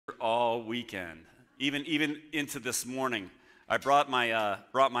all weekend, even into this morning. I brought my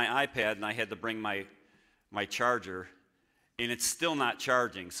iPad, and I had to bring my charger, and it's still not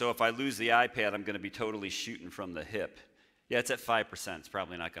charging. So if I lose the iPad, I'm going to be totally shooting from the hip. Yeah, it's at 5%. It's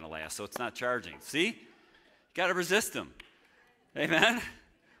probably not going to last, so it's not charging. See? You got to resist them. Amen?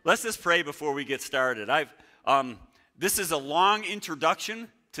 Let's just pray before we get started. This is a long introduction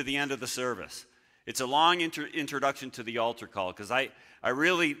to the end of the service. It's a long introduction to the altar call, because I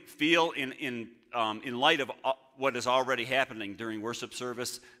really feel in light of what is already happening during worship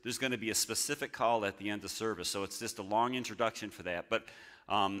service, there's going to be a specific call at the end of service. So it's just a long introduction for that. But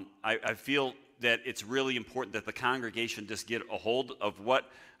I feel that it's really important that the congregation just get a hold of what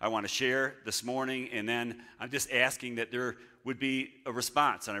I want to share this morning, and then I'm just asking that there would be a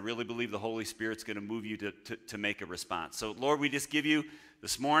response, and I really believe the Holy Spirit's going to move you to make a response. So, Lord, we just give you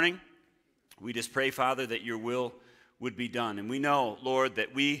this morning, we just pray, Father, that your will would be done. And we know, Lord,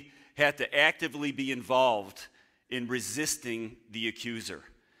 that we have to actively be involved in resisting the accuser,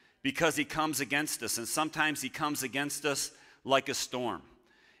 because he comes against us, and sometimes he comes against us like a storm.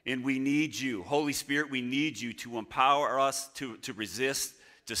 And we need you. Holy Spirit, we need you to empower us to resist,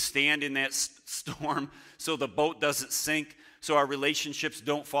 to stand in that storm so the boat doesn't sink, so our relationships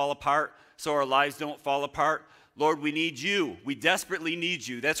don't fall apart, so our lives don't fall apart. Lord, we need you. We desperately need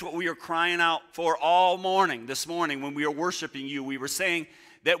you. That's what we are crying out for all morning. This morning when we were worshiping you, we were saying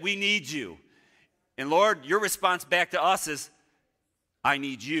that we need you. And Lord, your response back to us is, I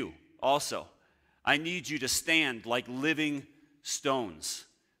need you also. I need you to stand like living stones.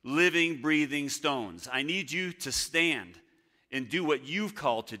 Living, breathing stones. I need you to stand and do what you've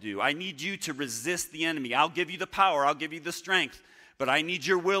called to do. I need you to resist the enemy. I'll give you the power, I'll give you the strength, but I need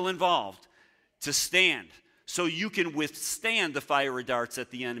your will involved to stand so you can withstand the fiery darts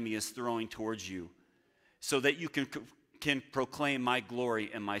that the enemy is throwing towards you, so that you can proclaim my glory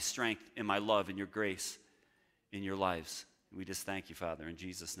and my strength and my love and your grace in your lives. We just thank you, Father, in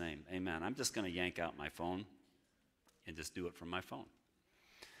Jesus' name. Amen. I'm just going to yank out my phone and just do it from my phone.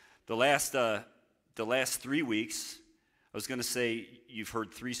 The last 3 weeks, I was going to say you've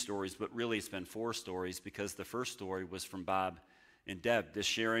heard 3 stories, but really it's been 4 stories, because the first story was from Bob and Deb, just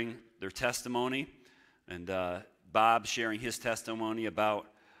sharing their testimony, and Bob sharing his testimony about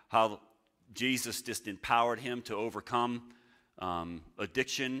how Jesus just empowered him to overcome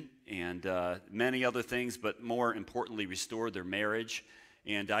addiction and many other things, but more importantly, restored their marriage.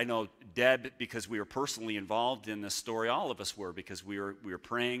 And I know Deb, because we were personally involved in this story, all of us were, because we were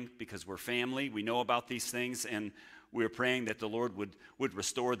praying, because we're family, we know about these things, and we were praying that the Lord would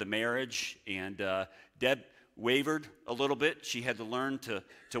restore the marriage. And Deb wavered a little bit. She had to learn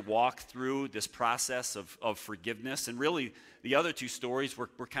to walk through this process of forgiveness. And really, the other 2 stories were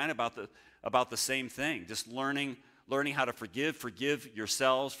kind of about the same thing, just learning how to forgive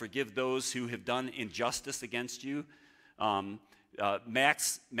yourselves, forgive those who have done injustice against you.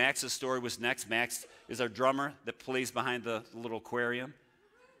 Max's story was next. Max is our drummer that plays behind the little aquarium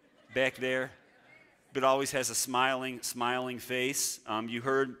back there, but always has a smiling face. You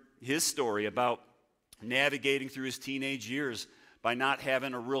heard his story about navigating through his teenage years by not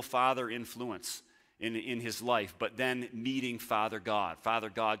having a real father influence in his life, but then meeting Father God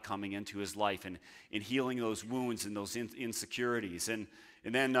coming into his life and healing those wounds and those insecurities. And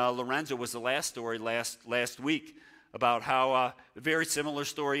then Lorenzo was the last story last week, about how a very similar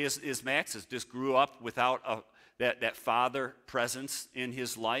story is Max's. Just grew up without that father presence in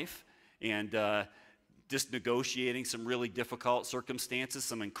his life, and just negotiating some really difficult circumstances,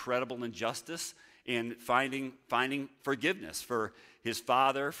 some incredible injustice, and finding forgiveness for his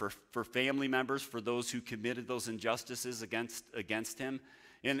father, for family members, for those who committed those injustices against him.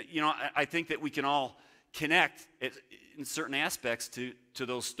 And I think that we can all connect in certain aspects to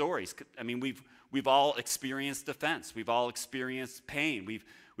those stories. I mean, we've all experienced offense. We've all experienced pain.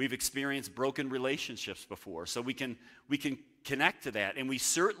 We've experienced broken relationships before. So we can connect to that. And we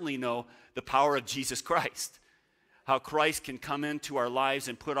certainly know the power of Jesus Christ, how Christ can come into our lives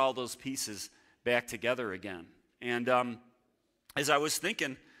and put all those pieces back together again. And as I was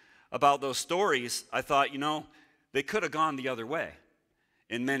thinking about those stories, I thought, they could have gone the other way.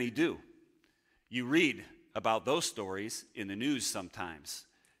 And many do. You read about those stories in the news sometimes,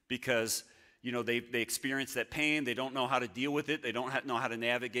 because they experience that pain. They don't know how to deal with it. They don't know how to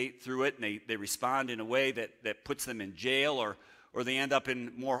navigate through it, and they respond in a way that puts them in jail, or they end up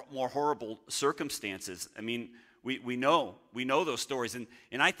in more horrible circumstances. I mean, we know those stories, and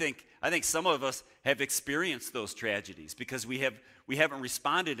I think some of us have experienced those tragedies because we haven't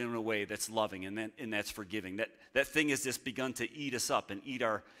responded in a way that's loving and that's forgiving. That thing has just begun to eat us up and eat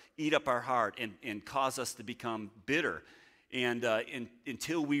up our heart and cause us to become bitter And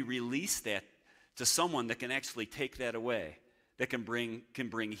until we release that to someone that can actually take that away, that can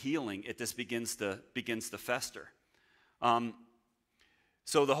bring healing, it just begins to fester.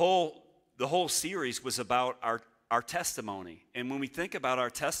 So the whole series was about our testimony. And when we think about our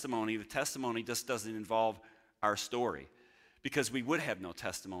testimony, the testimony just doesn't involve our story, because we would have no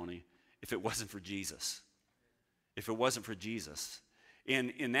testimony if it wasn't for Jesus. If it wasn't for Jesus.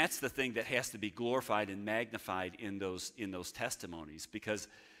 And that's the thing that has to be glorified and magnified in those testimonies, because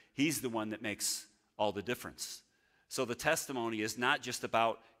he's the one that makes all the difference. So the testimony is not just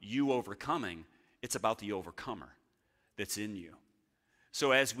about you overcoming, it's about the overcomer that's in you.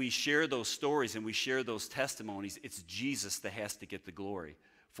 So as we share those stories and we share those testimonies, it's Jesus that has to get the glory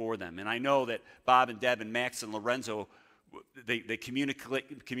for them. And I know that Bob and Deb and Max and Lorenzo, they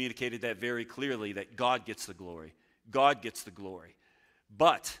communicated that very clearly, that God gets the glory. God gets the glory.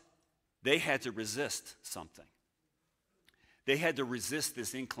 But they had to resist something. They had to resist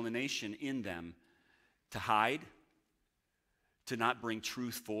this inclination in them to hide, to not bring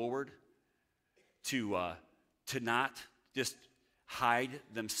truth forward, to not just hide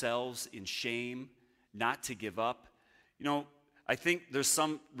themselves in shame, not to give up. You know, I think there's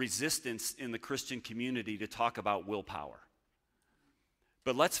some resistance in the Christian community to talk about willpower.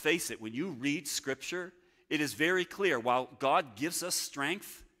 But let's face it, when you read Scripture, it is very clear. While God gives us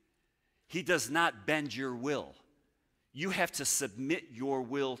strength, he does not bend your will. You have to submit your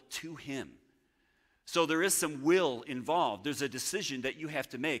will to him. So there is some will involved. There's a decision that you have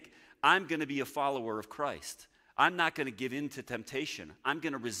to make. I'm going to be a follower of Christ. I'm not going to give in to temptation. I'm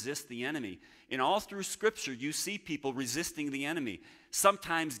going to resist the enemy. And all through Scripture, you see people resisting the enemy,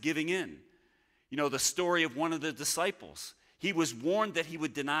 sometimes giving in. You know, the story of one of the disciples. He was warned that he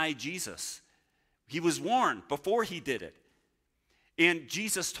would deny Jesus. He was warned before he did it. And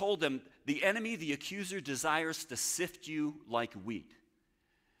Jesus told him, the enemy, the accuser, desires to sift you like wheat.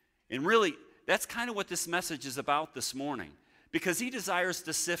 And really, that's kind of what this message is about this morning, because he desires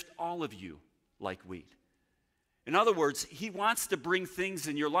to sift all of you like wheat. In other words, he wants to bring things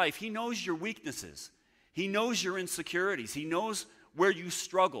in your life. He knows your weaknesses. He knows your insecurities. He knows where you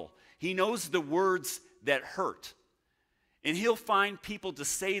struggle. He knows the words that hurt. And he'll find people to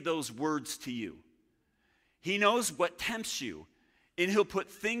say those words to you. He knows what tempts you. And he'll put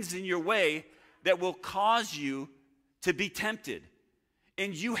things in your way that will cause you to be tempted.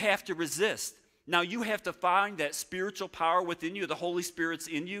 And you have to resist. Now, you have to find that spiritual power within you, the Holy Spirit's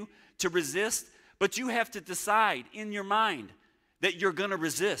in you, to resist. But you have to decide in your mind that you're going to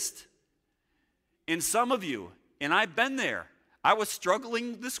resist. And some of you, and I've been there, I was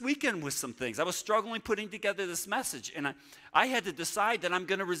struggling this weekend with some things. I was struggling putting together this message. And I had to decide that I'm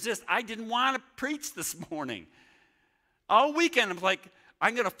going to resist. I didn't want to preach this morning. All weekend, I'm like,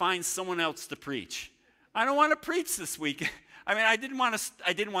 I'm going to find someone else to preach. I don't want to preach this week. I mean, I didn't want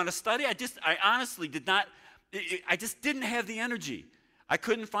to study. I honestly did not. I just didn't have the energy. I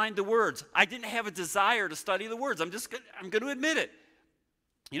couldn't find the words. I didn't have a desire to study the words. I'm going to admit it.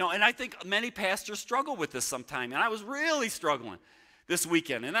 You know, and I think many pastors struggle with this sometime. And I was really struggling this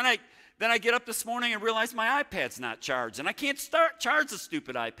weekend. And then I get up this morning and realize my iPad's not charged, and I can't charge the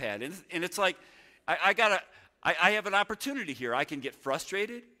stupid iPad. And it's like I have an opportunity here. I can get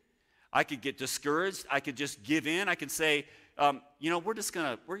frustrated. I could get discouraged. I could just give in. I could say, you know,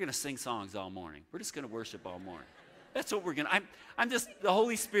 we're gonna sing songs all morning. We're just gonna worship all morning. That's what we're gonna. I'm just the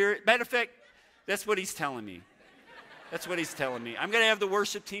Holy Spirit. Matter of fact, that's what he's telling me. That's what he's telling me. I'm gonna have the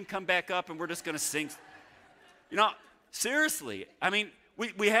worship team come back up, and we're just gonna sing. You know, seriously. I mean,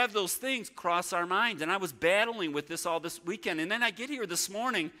 we have those things cross our minds, and I was battling with this all this weekend, and then I get here this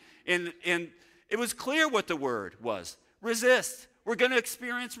morning, and it was clear what the word was. Resist. We're going to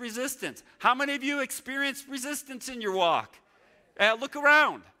experience resistance. How many of you experience resistance in your walk? Look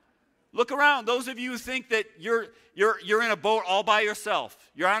around. Look around. Those of you who think that you're in a boat all by yourself.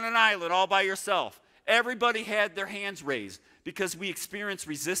 You're on an island all by yourself. Everybody had their hands raised because we experience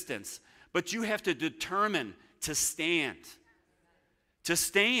resistance. But you have to determine to stand. To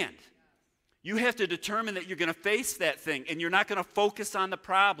stand. You have to determine that you're going to face that thing, and you're not going to focus on the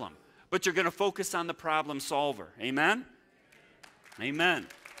problem, but you're going to focus on the problem solver. Amen? Amen.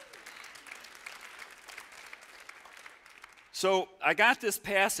 So I got this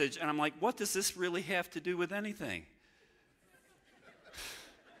passage, and I'm like, what does this really have to do with anything?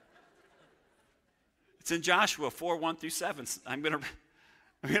 It's in Joshua 4:1-7. I'm going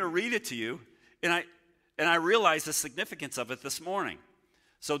to read it to you, and I realized the significance of it this morning.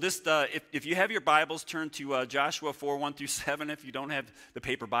 So this, if you have your Bibles, turn to Joshua 4:1-7. If you don't have the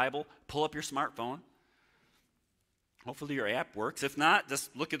paper Bible, pull up your smartphone. Hopefully your app works. If not,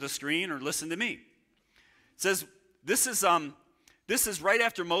 just look at the screen or listen to me. It says, this is right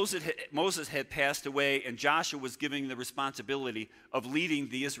after Moses had passed away, and Joshua was given the responsibility of leading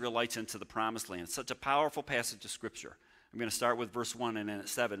the Israelites into the promised land. It's such a powerful passage of Scripture. I'm going to start with verse 1 and then at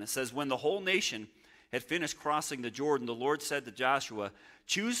 7. It says, when the whole nation had finished crossing the Jordan, the Lord said to Joshua,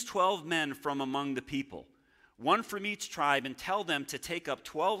 choose 12 men from among the people, one from each tribe, and tell them to take up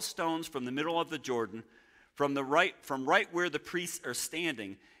 12 stones from the middle of the Jordan, from right where the priests are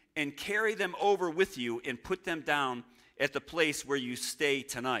standing, and carry them over with you and put them down at the place where you stay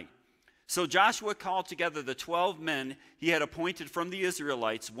tonight. So Joshua called together the 12 men he had appointed from the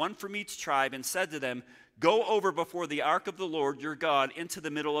Israelites, one from each tribe, and said to them, go over before the ark of the Lord your God into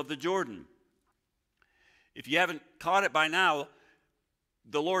the middle of the Jordan. If you haven't caught it by now,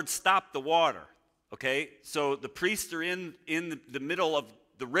 the Lord stopped the water, okay? So the priests are in the middle of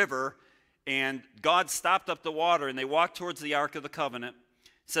the river, and God stopped up the water, and they walked towards the ark of the covenant.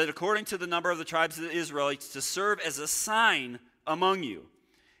 It said, according to the number of the tribes of the Israelites, to serve as a sign among you.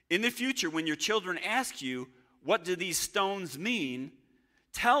 In the future, when your children ask you, what do these stones mean?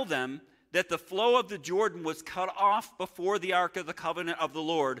 Tell them that the flow of the Jordan was cut off before the ark of the covenant of the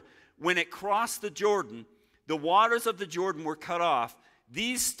Lord. When it crossed the Jordan, the waters of the Jordan were cut off.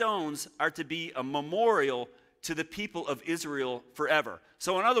 These stones are to be a memorial to the people of Israel forever.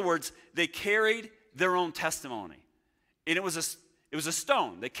 So in other words, they carried their own testimony. And it was a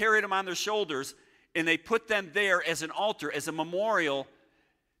stone. They carried them on their shoulders, and they put them there as an altar, as a memorial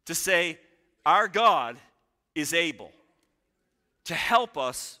to say, our God is able to help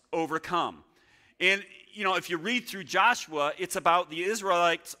us overcome. And, you know, if you read through Joshua, it's about the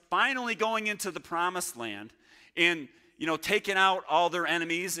Israelites finally going into the promised land and, you know, taking out all their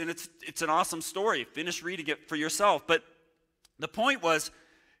enemies, and it's an awesome story. Finish reading it for yourself. But the point was,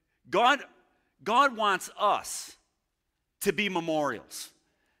 God wants us to be memorials.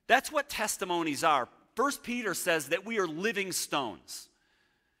 That's what testimonies are. 1 Peter says that we are living stones.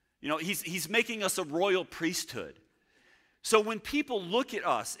 You know, he's making us a royal priesthood. So when people look at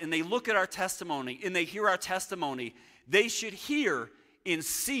us and they look at our testimony and they hear our testimony, they should hear and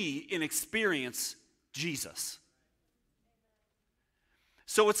see and experience Jesus.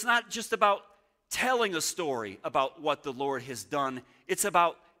 So it's not just about telling a story about what the Lord has done. It's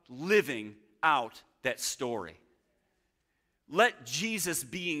about living out that story. Let Jesus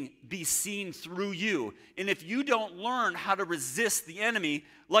be seen through you. And if you don't learn how to resist the enemy,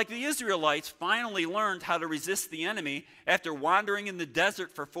 like the Israelites finally learned how to resist the enemy after wandering in the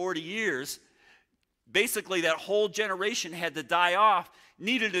desert for 40 years, basically that whole generation had to die off,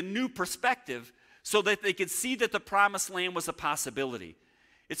 needed a new perspective so that they could see that the promised land was a possibility.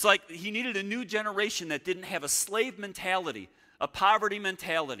 It's like he needed a new generation that didn't have a slave mentality, a poverty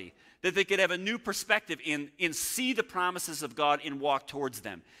mentality, that they could have a new perspective and see the promises of God and walk towards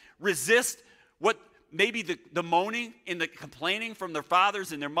them. Resist what maybe the moaning and the complaining from their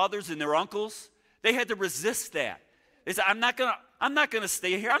fathers and their mothers and their uncles. They had to resist that. They said, I'm not gonna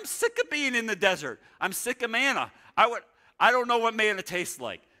stay here. I'm sick of being in the desert. I'm sick of manna. I don't know what manna tastes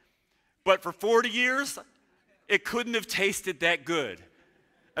like. But for 40 years, it couldn't have tasted that good.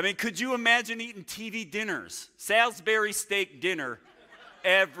 I mean, could you imagine eating TV dinners, Salisbury steak dinner,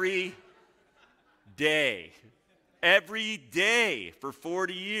 every day for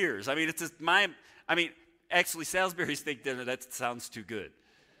 40 years? I mean, it's just actually, Salisbury steak dinner, that sounds too good.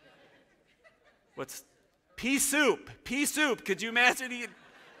 What's pea soup? Pea soup. Could you imagine eating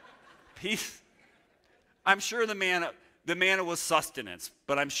pea? I'm sure the manna was sustenance,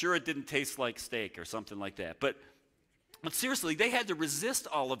 but I'm sure it didn't taste like steak or something like that. But seriously, they had to resist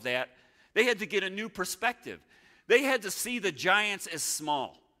all of that. They had to get a new perspective. They had to see the giants as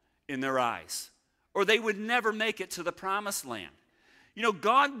small in their eyes, or they would never make it to the promised land. You know,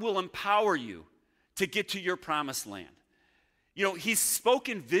 God will empower you to get to your promised land. You know, he's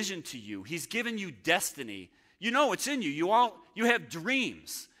spoken vision to you. He's given you destiny. You know it's in you. You have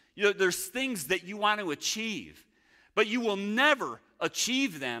dreams. You know, there's things that you want to achieve, but you will never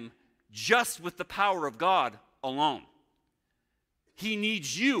achieve them just with the power of God alone. He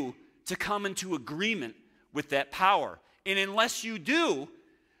needs you to come into agreement with that power. And unless you do,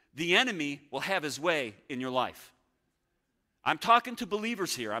 the enemy will have his way in your life. I'm talking to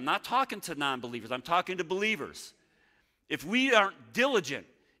believers here. I'm not talking to non-believers. I'm talking to believers. If we aren't diligent,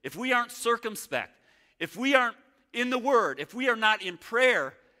 if we aren't circumspect, if we aren't in the Word, if we are not in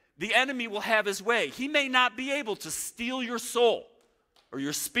prayer, the enemy will have his way. He may not be able to steal your soul or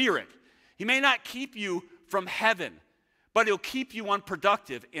your spirit. He may not keep you from heaven, but he'll keep you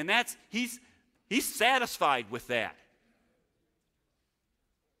unproductive, and he's satisfied with that.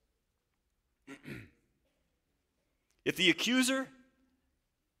 If the accuser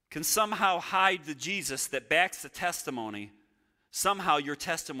can somehow hide the Jesus that backs the testimony, somehow your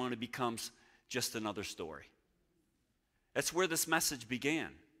testimony becomes just another story. That's where this message began.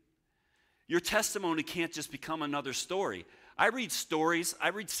 Your testimony can't just become another story. I read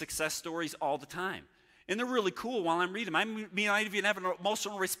success stories all the time. And they're really cool while I'm reading them. I even have an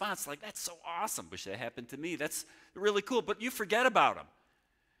emotional response like, that's so awesome. Wish that happened to me. That's really cool. But you forget about them.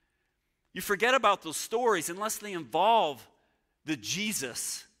 You forget about those stories unless they involve the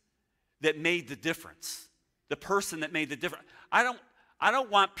Jesus that made the difference, the person that made the difference. I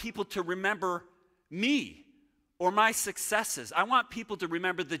don't want people to remember me or my successes. I want people to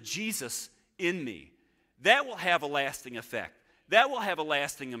remember the Jesus in me. That will have a lasting effect. That will have a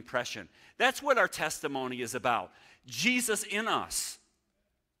lasting impression. That's what our testimony is about. Jesus in us.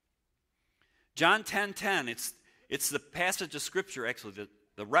 John 10:10, it's the passage of Scripture, actually,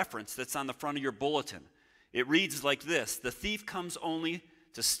 the reference that's on the front of your bulletin. It reads like this: the thief comes only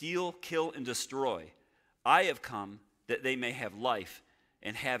to steal, kill, and destroy. I have come that they may have life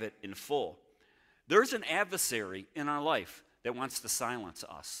and have it in full. There's an adversary in our life that wants to silence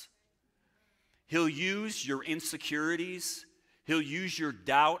us. He'll use your insecurities. He'll use your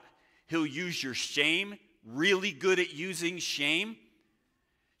doubt. He'll use your shame. Really good at using shame.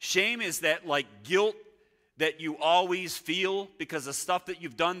 Shame is that like guilt that you always feel because of stuff that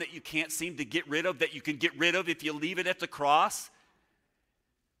you've done that you can't seem to get rid of, that you can get rid of if you leave it at the cross.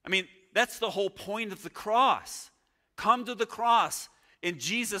 I mean, that's the whole point of the cross. Come to the cross, and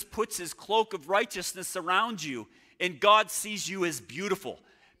Jesus puts his cloak of righteousness around you, and God sees you as beautiful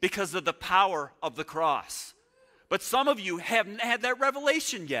because of the power of the cross. But some of you haven't had that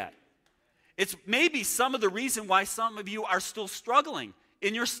revelation yet. It's maybe some of the reason why some of you are still struggling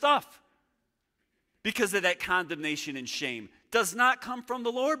in your stuff, because of that condemnation and shame. Does not come from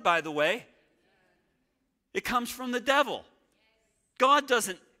the Lord, by the way. It comes from the devil. God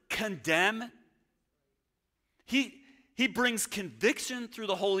doesn't condemn. He brings conviction through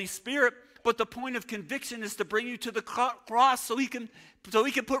the Holy Spirit, but the point of conviction is to bring you to the cross so he can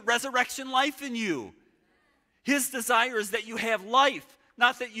put resurrection life in you. His desire is that you have life,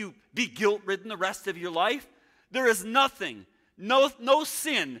 not that you be guilt-ridden the rest of your life. There is nothing, no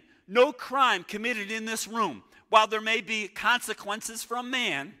sin, no crime committed in this room. While there may be consequences from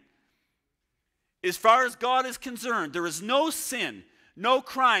man, as far as God is concerned, there is no sin, no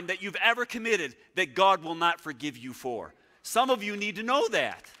crime that you've ever committed that God will not forgive you for. Some of you need to know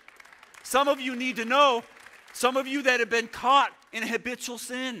that. Some of you need to know, some of you that have been caught in habitual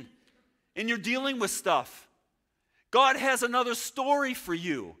sin and you're dealing with stuff. God has another story for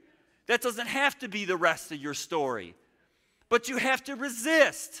you. That doesn't have to be the rest of your story. But you have to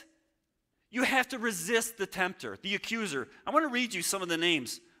resist. You have to resist the tempter, the accuser. I want to read you some of the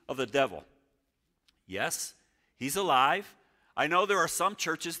names of the devil. Yes, he's alive. I know there are some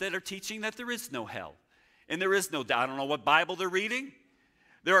churches that are teaching that there is no hell. And there is no doubt. I don't know what Bible they're reading.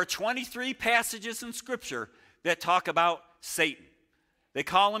 There are 23 passages in Scripture that talk about Satan. They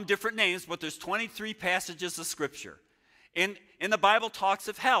call him different names, but there's 23 passages of Scripture. And the Bible talks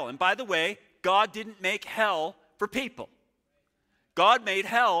of hell. And by the way, God didn't make hell for people. God made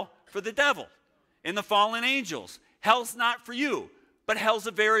hell for the devil and the fallen angels. Hell's not for you, but hell's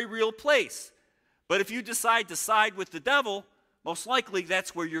a very real place. But if you decide to side with the devil, most likely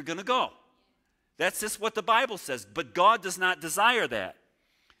that's where you're going to go. That's just what the Bible says. But God does not desire that.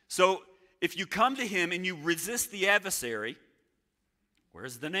 So if you come to him and you resist the adversary,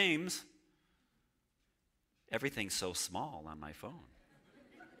 where's the names? Everything's so small on my phone.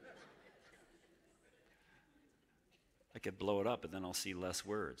 I could blow it up and then I'll see less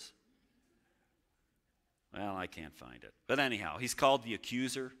words. Well, I can't find it. But anyhow, he's called the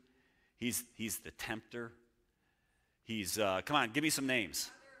accuser. He's the tempter. He's, come on, give me some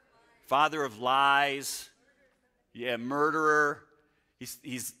names. Father of lies. Yeah, murderer.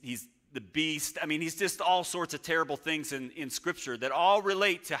 He's the beast. I mean, he's just all sorts of terrible things in Scripture that all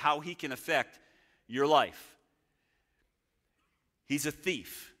relate to how he can affect your life. He's a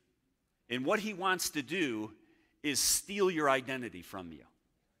thief. And what he wants to do is steal your identity from you.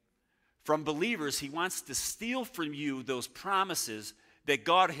 From believers, he wants to steal from you those promises that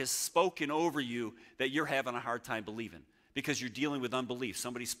God has spoken over you that you're having a hard time believing because you're dealing with unbelief.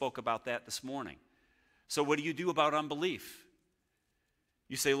 Somebody spoke about that this morning. So what do you do about unbelief?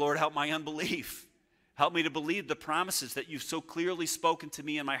 You say, Lord, help my unbelief. Help me to believe the promises that you've so clearly spoken to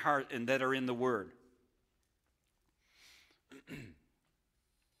me in my heart and that are in the Word.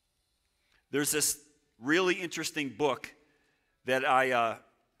 There's this really interesting book that I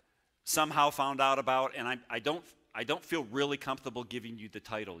somehow found out about, and I don't feel really comfortable giving you the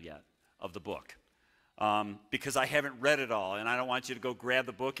title yet of the book. because I haven't read it all, and I don't want you to go grab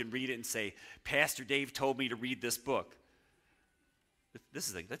the book and read it and say, Pastor Dave told me to read this book.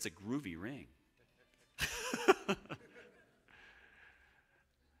 That's a groovy ring.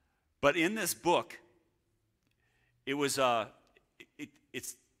 But in this book, it was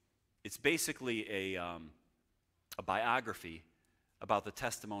it's basically a biography about the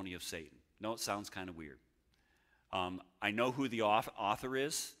testimony of Satan. No, it sounds kind of weird. I know who the author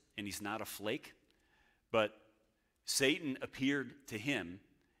is, and he's not a flake, but Satan appeared to him,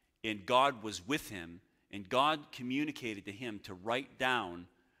 and God was with him, and God communicated to him to write down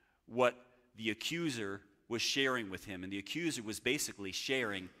what the accuser was sharing with him, and the accuser was basically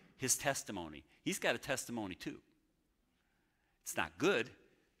sharing his testimony. He's got a testimony too. It's not good.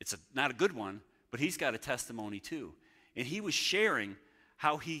 It's not a good one, but he's got a testimony too. And he was sharing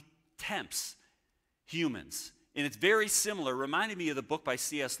how he tempts humans. And it's very similar, reminded me of the book by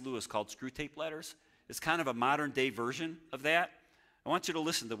C.S. Lewis called Screwtape Letters. It's kind of a modern day version of that. I want you to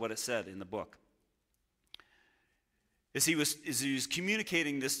listen to what it said in the book. As he was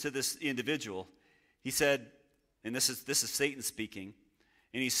communicating this to this individual, he said, and this is Satan speaking,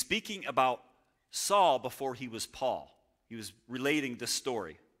 and he's speaking about Saul before he was Paul. He was relating this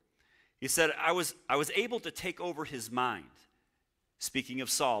story. He said, I was able to take over his mind, speaking of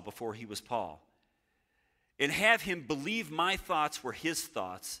Saul before he was Paul, and have him believe my thoughts were his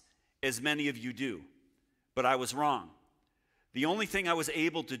thoughts, as many of you do. But I was wrong. The only thing I was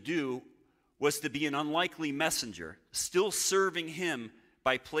able to do was to be an unlikely messenger, still serving him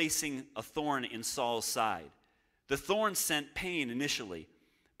by placing a thorn in Saul's side. The thorn sent pain initially,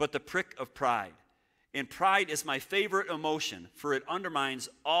 but the prick of pride. And pride is my favorite emotion, for it undermines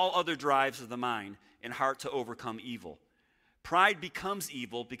all other drives of the mind and heart to overcome evil. Pride becomes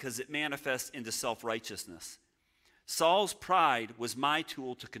evil because it manifests into self-righteousness. Saul's pride was my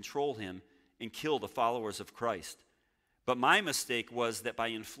tool to control him and kill the followers of Christ. But my mistake was that by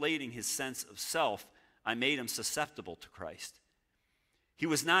inflating his sense of self, I made him susceptible to Christ. He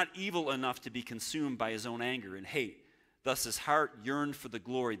was not evil enough to be consumed by his own anger and hate. Thus his heart yearned for the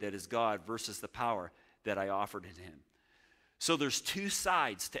glory that is God versus the power that I offered in him. So there's two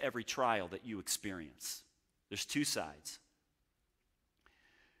sides to every trial that you experience. There's two sides.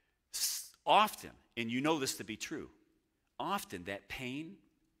 Often, and you know this to be true, often that pain,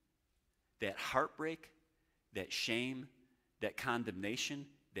 that heartbreak, that shame, that condemnation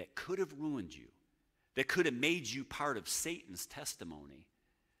that could have ruined you, that could have made you part of Satan's testimony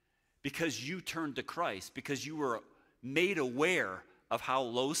because you turned to Christ, because you were made aware of how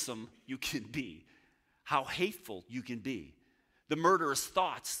loathsome you can be, how hateful you can be, the murderous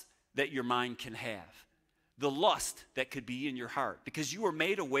thoughts that your mind can have, the lust that could be in your heart. Because you were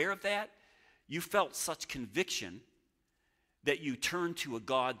made aware of that, you felt such conviction that you turned to a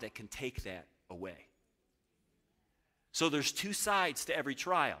God that can take that away. So there's two sides to every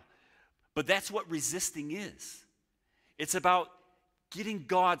trial. But that's what resisting is. It's about getting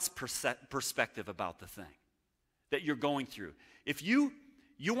God's perspective about the thing that you're going through. If you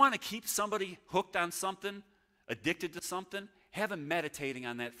want to keep somebody hooked on something, addicted to something, have them meditating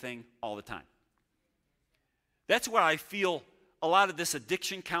on that thing all the time. That's why I feel a lot of this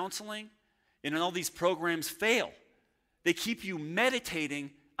addiction counseling and all these programs fail. They keep you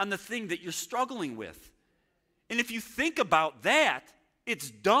meditating on the thing that you're struggling with. And if you think about that, it's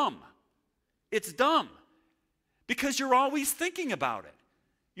dumb. It's dumb. Because you're always thinking about it.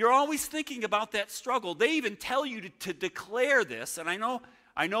 You're always thinking about that struggle. They even tell you to declare this, and I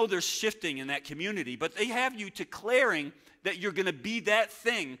know there's shifting in that community, but they have you declaring that you're going to be that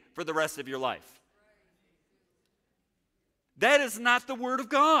thing for the rest of your life. That is not the Word of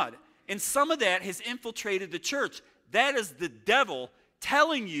God. And some of that has infiltrated the church. That is the devil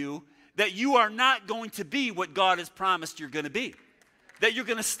telling you that you are not going to be what God has promised you're going to be. That you're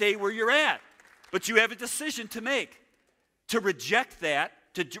going to stay where you're at. But you have a decision to make. To reject that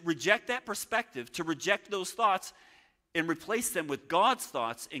perspective, to reject those thoughts, and replace them with God's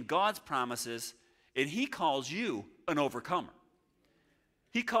thoughts and God's promises. And He calls you an overcomer.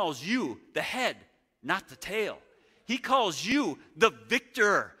 He calls you the head, not the tail. He calls you the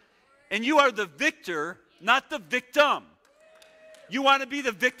victor. And you are the victor, not the victim. You want to be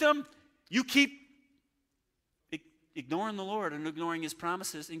the victim? You keep ignoring the Lord and ignoring His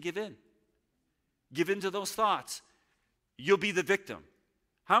promises and give in. Give in to those thoughts. You'll be the victim.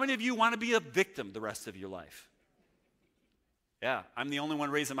 How many of you want to be a victim the rest of your life? Yeah, I'm the only one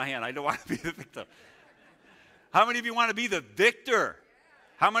raising my hand. I don't want to be the victim. How many of you want to be the victor?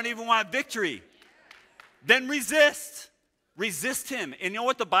 How many of you want victory? Then resist. Resist him. And you know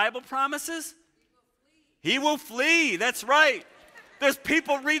what the Bible promises? He will flee. That's right. There's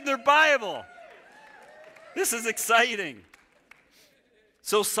people reading their Bible. This is exciting.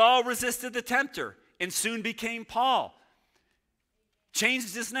 So Saul resisted the tempter and soon became Paul.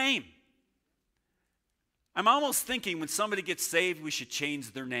 Changed his name. I'm almost thinking when somebody gets saved, we should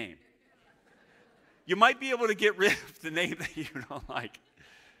change their name. You might be able to get rid of the name that you don't like.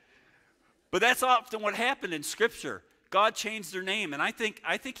 But that's often what happened in Scripture. God changed their name, and I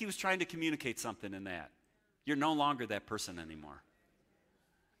think he was trying to communicate something in that. You're no longer that person anymore.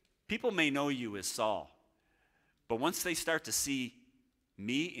 People may know you as Saul, but once they start to see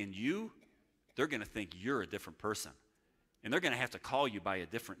me in you, they're going to think you're a different person. And they're going to have to call you by a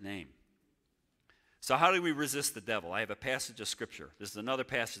different name. So how do we resist the devil? I have a passage of Scripture. This is another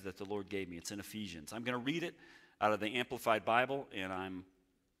passage that the Lord gave me. It's in Ephesians. I'm going to read it out of the Amplified Bible, and I'm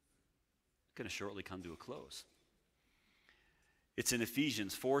going to shortly come to a close. It's in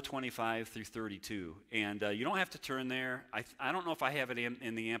Ephesians 4:25 through 32. And you don't have to turn there. I don't know if I have it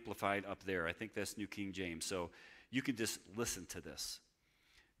in the Amplified up there. I think that's New King James. So you can just listen to this.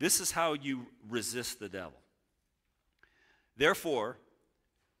 This is how you resist the devil. Therefore,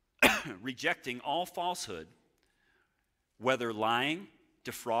 rejecting all falsehood, whether lying,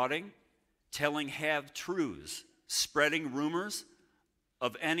 defrauding, telling half-truths, spreading rumors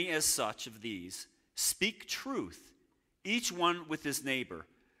of any as such of these, speak truth, each one with his neighbor,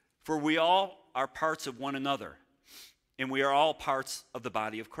 for we all are parts of one another, and we are all parts of the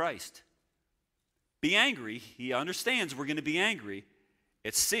body of Christ. Be angry. He understands we're going to be angry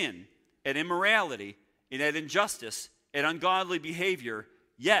at sin, at immorality, and at injustice, at ungodly behavior,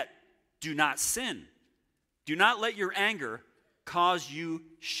 yet do not sin. Do not let your anger cause you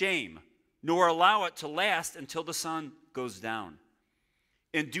shame, nor allow it to last until the sun goes down.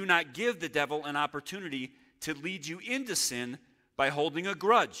 And do not give the devil an opportunity to lead you into sin by holding a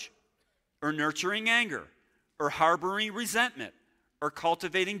grudge, or nurturing anger, or harboring resentment, or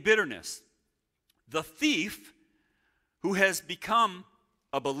cultivating bitterness. The thief who has become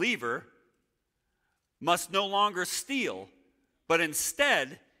a believer must no longer steal, but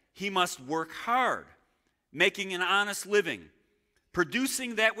instead he must work hard, making an honest living,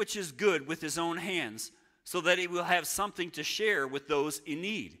 producing that which is good with his own hands, so that he will have something to share with those in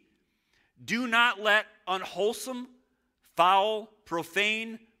need. Do not let unwholesome, foul,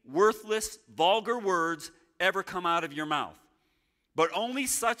 profane, worthless, vulgar words ever come out of your mouth, but only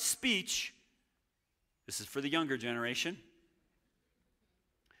such speech, this is for the younger generation,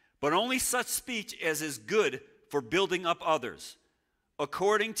 but only such speech as is good for building up others,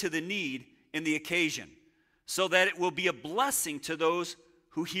 according to the need and the occasion, so that it will be a blessing to those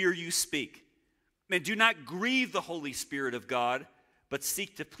who hear you speak. And do not grieve the Holy Spirit of God, but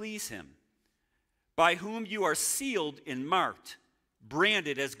seek to please him, by whom you are sealed and marked,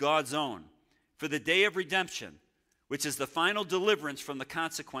 branded as God's own, for the day of redemption, which is the final deliverance from the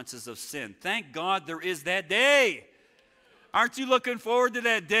consequences of sin. Thank God there is that day. Aren't you looking forward to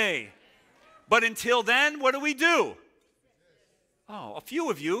that day? But until then, what do? Oh, a few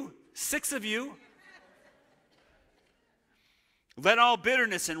of you, 6 of you. Let all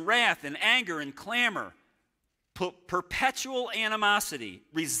bitterness and wrath and anger and clamor, perpetual animosity,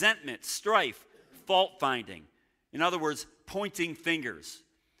 resentment, strife, fault-finding, in other words, pointing fingers,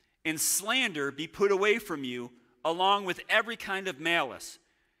 and slander be put away from you, along with every kind of malice,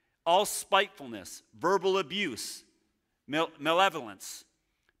 all spitefulness, verbal abuse, malevolence.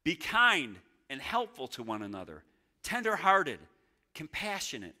 Be kind and helpful to one another, tender-hearted,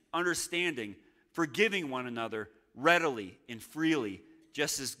 compassionate, understanding, forgiving one another readily and freely,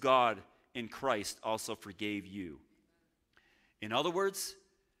 just as God in Christ also forgave you. In other words,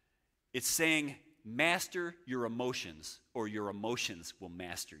 it's saying, master your emotions, or your emotions will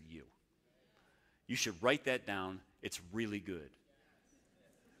master you. You should write that down. It's really good.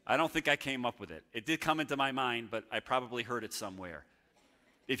 I don't think I came up with it. It did come into my mind, but I probably heard it somewhere.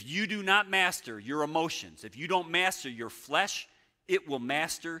 If you do not master your emotions, if you don't master your flesh, it will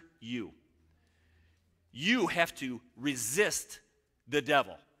master you. You have to resist the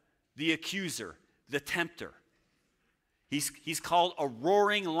devil, the accuser, the tempter. He's called a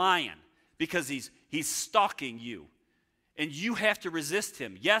roaring lion because he's stalking you. And you have to resist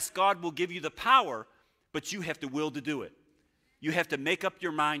him. Yes, God will give you the power, but you have to will to do it. You have to make up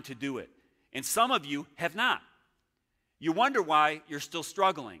your mind to do it. And some of you have not. You wonder why you're still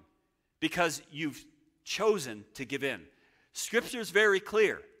struggling, because you've chosen to give in. Scripture is very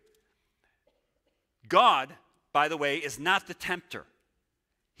clear. God, by the way, is not the tempter.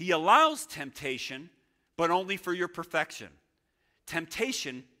 He allows temptation, but only for your perfection.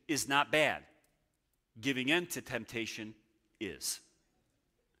 Temptation is not bad. Giving in to temptation is.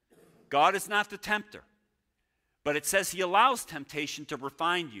 God is not the tempter, but it says he allows temptation to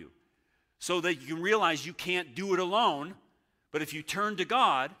refine you. so that you can realize you can't do it alone. But if you turn to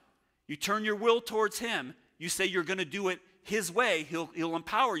God, you turn your will towards him, you say you're going to do it his way, he'll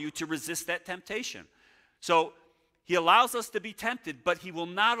empower you to resist that temptation. So he allows us to be tempted, but he will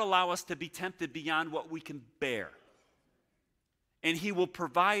not allow us to be tempted beyond what we can bear. And he will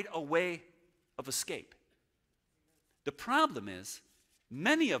provide a way of escape. The problem is,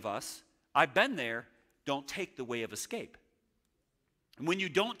 many of us, I've been there, don't take the way of escape. And when you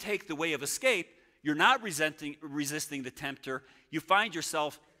don't take the way of escape, you're not resisting the tempter. You find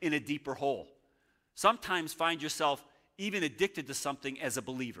yourself in a deeper hole. Sometimes find yourself even addicted to something as a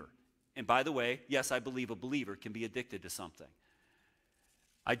believer. And by the way, yes, I believe a believer can be addicted to something.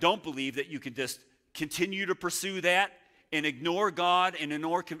 I don't believe that you can just continue to pursue that and ignore God and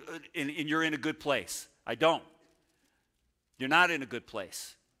you're in a good place. I don't. You're not in a good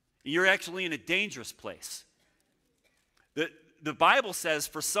place. You're actually in a dangerous place. The Bible says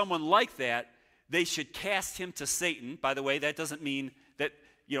for someone like that, they should cast him to Satan. By the way, that doesn't mean that,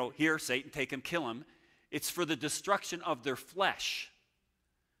 here, Satan, take him, kill him. It's for the destruction of their flesh,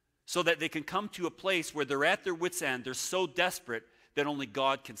 so that they can come to a place where they're at their wits' end. They're so desperate that only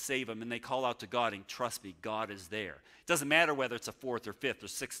God can save them, and they call out to God, and trust me, God is there. It doesn't matter whether it's a fourth or fifth or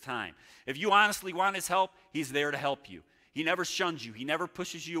sixth time. If you honestly want his help, he's there to help you. He never shuns you. He never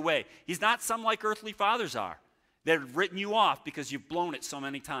pushes you away. He's not some like earthly fathers are that have written you off because you've blown it so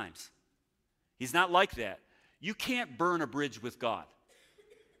many times. He's not like that. You can't burn a bridge with God.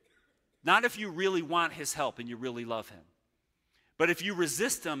 Not if you really want his help and you really love him. But if you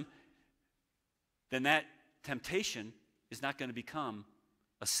resist him, then that temptation is not going to become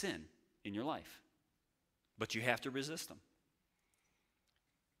a sin in your life. But you have to resist him.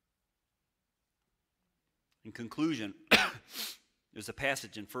 In conclusion, there's a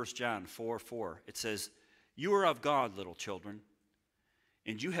passage in 1 John 4:4. It says, "You are of God, little children,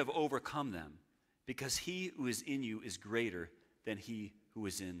 and you have overcome them, because he who is in you is greater than he who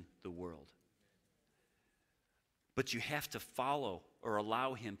is in the world." But you have to follow or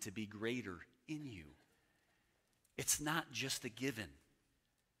allow him to be greater in you. It's not just a given.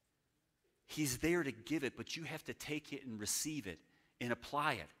 He's there to give it, but you have to take it and receive it and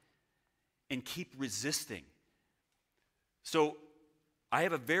apply it and keep resisting. So I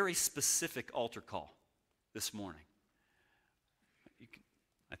have a very specific altar call this morning.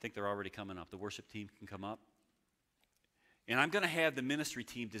 I think they're already coming up. The worship team can come up. And I'm going to have the ministry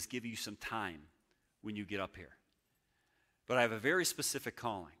team just give you some time when you get up here. But I have a very specific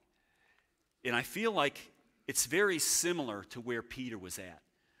calling. And I feel like it's very similar to where Peter was at.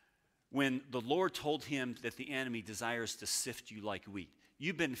 When the Lord told him that the enemy desires to sift you like wheat.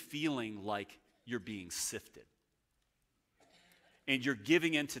 You've been feeling like you're being sifted. And you're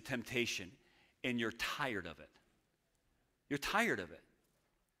giving in to temptation. And you're tired of it. You're tired of it.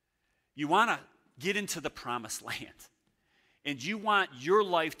 You want to get into the promised land. And you want your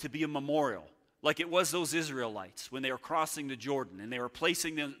life to be a memorial, like it was those Israelites when they were crossing the Jordan and they were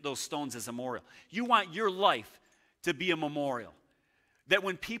placing those stones as a memorial. You want your life to be a memorial. That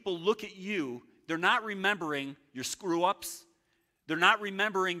when people look at you, they're not remembering your screw-ups. They're not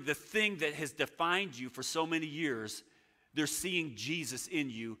remembering the thing that has defined you for so many years. They're seeing Jesus in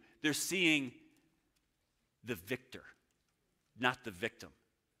you. They're seeing the victor, not the victim.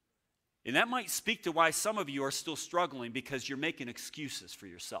 And that might speak to why some of you are still struggling, because you're making excuses for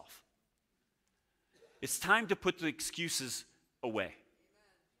yourself. It's time to put the excuses away.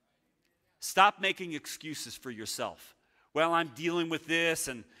 Stop making excuses for yourself. Well, I'm dealing with this,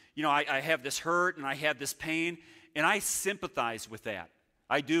 and I have this hurt, and I have this pain, and I sympathize with that.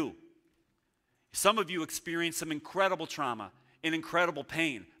 I do. Some of you experience some incredible trauma and incredible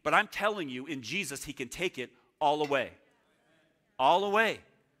pain, but I'm telling you, in Jesus, he can take it all away. All away.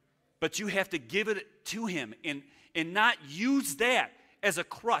 But you have to give it to him and not use that as a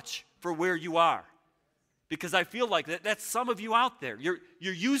crutch for where you are. Because I feel like that's some of you out there. You're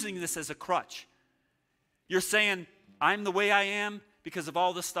using this as a crutch. You're saying, I'm the way I am because of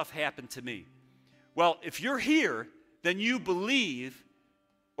all this stuff happened to me. Well, if you're here, then you believe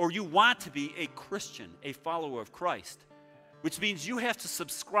or you want to be a Christian, a follower of Christ, which means you have to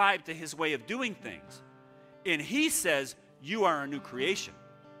subscribe to his way of doing things. And he says you are a new creation.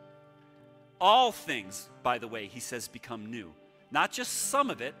 All things, by the way, he says, become new. Not just some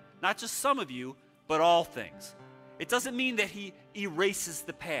of it, not just some of you, but all things. It doesn't mean that he erases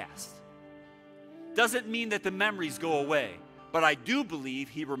the past. Doesn't mean that the memories go away. But I do believe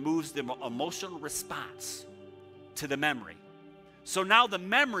he removes the emotional response to the memory. So now the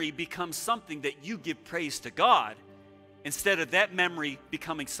memory becomes something that you give praise to God, instead of that memory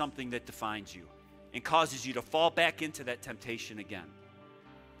becoming something that defines you and causes you to fall back into that temptation again.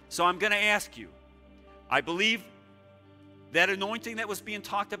 So I'm going to ask you, I believe that anointing that was being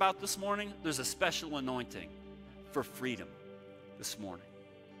talked about this morning, there's a special anointing for freedom this morning.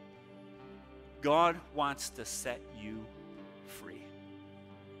 God wants to set you free.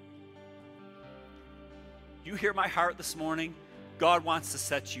 You hear my heart this morning? God wants to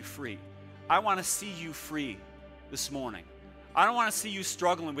set you free. I want to see you free this morning. I don't want to see you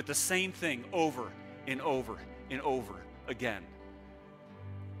struggling with the same thing over and over and over again.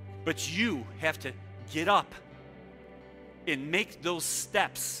 But you have to get up and make those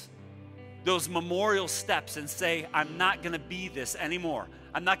steps, those memorial steps, and say, I'm not going to be this anymore.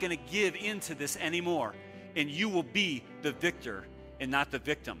 I'm not going to give into this anymore. And you will be the victor and not the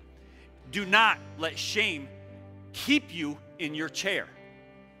victim. Do not let shame keep you in your chair.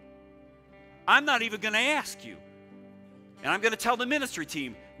 I'm not even going to ask you. And I'm going to tell the ministry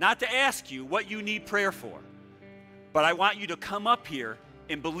team not to ask you what you need prayer for. But I want you to come up here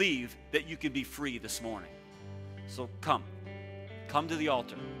and believe that you can be free this morning. So come. Come to the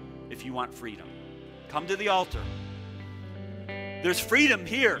altar if you want freedom. Come to the altar. There's freedom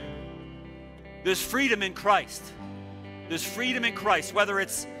here. There's freedom in Christ. There's freedom in Christ, whether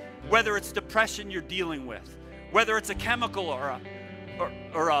it's depression you're dealing with, whether it's a chemical or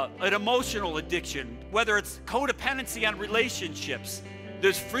an emotional addiction, whether it's codependency on relationships.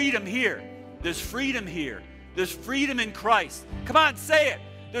 There's freedom here. There's freedom here. There's freedom in Christ. Come on, say it.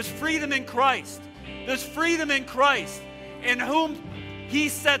 There's freedom in Christ. There's freedom in Christ. In whom he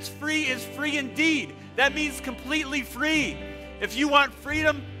sets free is free indeed. That means completely free. If you want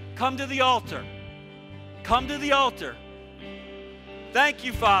freedom, come to the altar. Come to the altar. Thank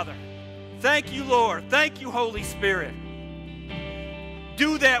you, Father. Thank you, Lord. Thank you, Holy Spirit.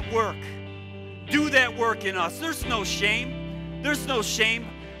 Do that work. Do that work in us. There's no shame. There's no shame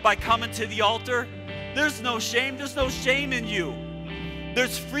by coming to the altar. There's no shame. There's no shame in you.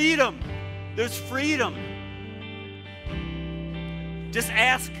 There's freedom. There's freedom. Just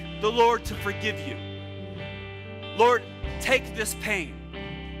ask the Lord to forgive you. Lord, take this pain.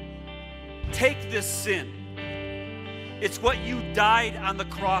 Take this sin. It's what you died on the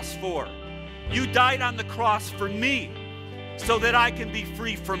cross for. You died on the cross for me so that I can be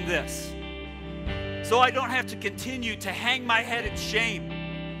free from this. So I don't have to continue to hang my head in shame,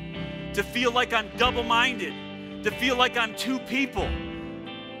 to feel like I'm double-minded, to feel like I'm two people,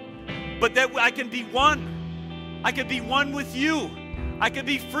 but that I can be one. I can be one with you. I can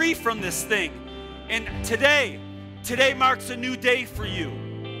be free from this thing. And today marks a new day for you.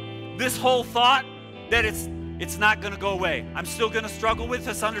 This whole thought that it's not going to go away. I'm still going to struggle with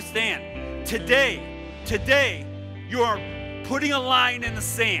this, understand. Today, you are putting a line in the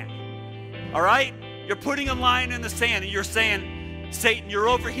sand. All right? You're putting a line in the sand and you're saying, Satan, you're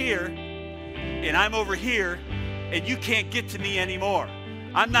over here and I'm over here and you can't get to me anymore.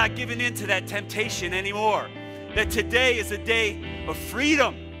 I'm not giving in to that temptation anymore. That today is a day of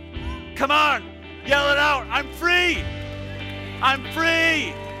freedom. Come on, yell it out. I'm free. I'm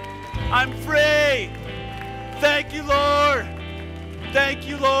free. I'm free. Thank you, Lord. Thank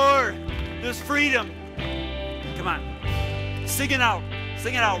you, Lord. There's freedom. Come on. Sing it out.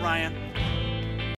 Sing it out, Ryan.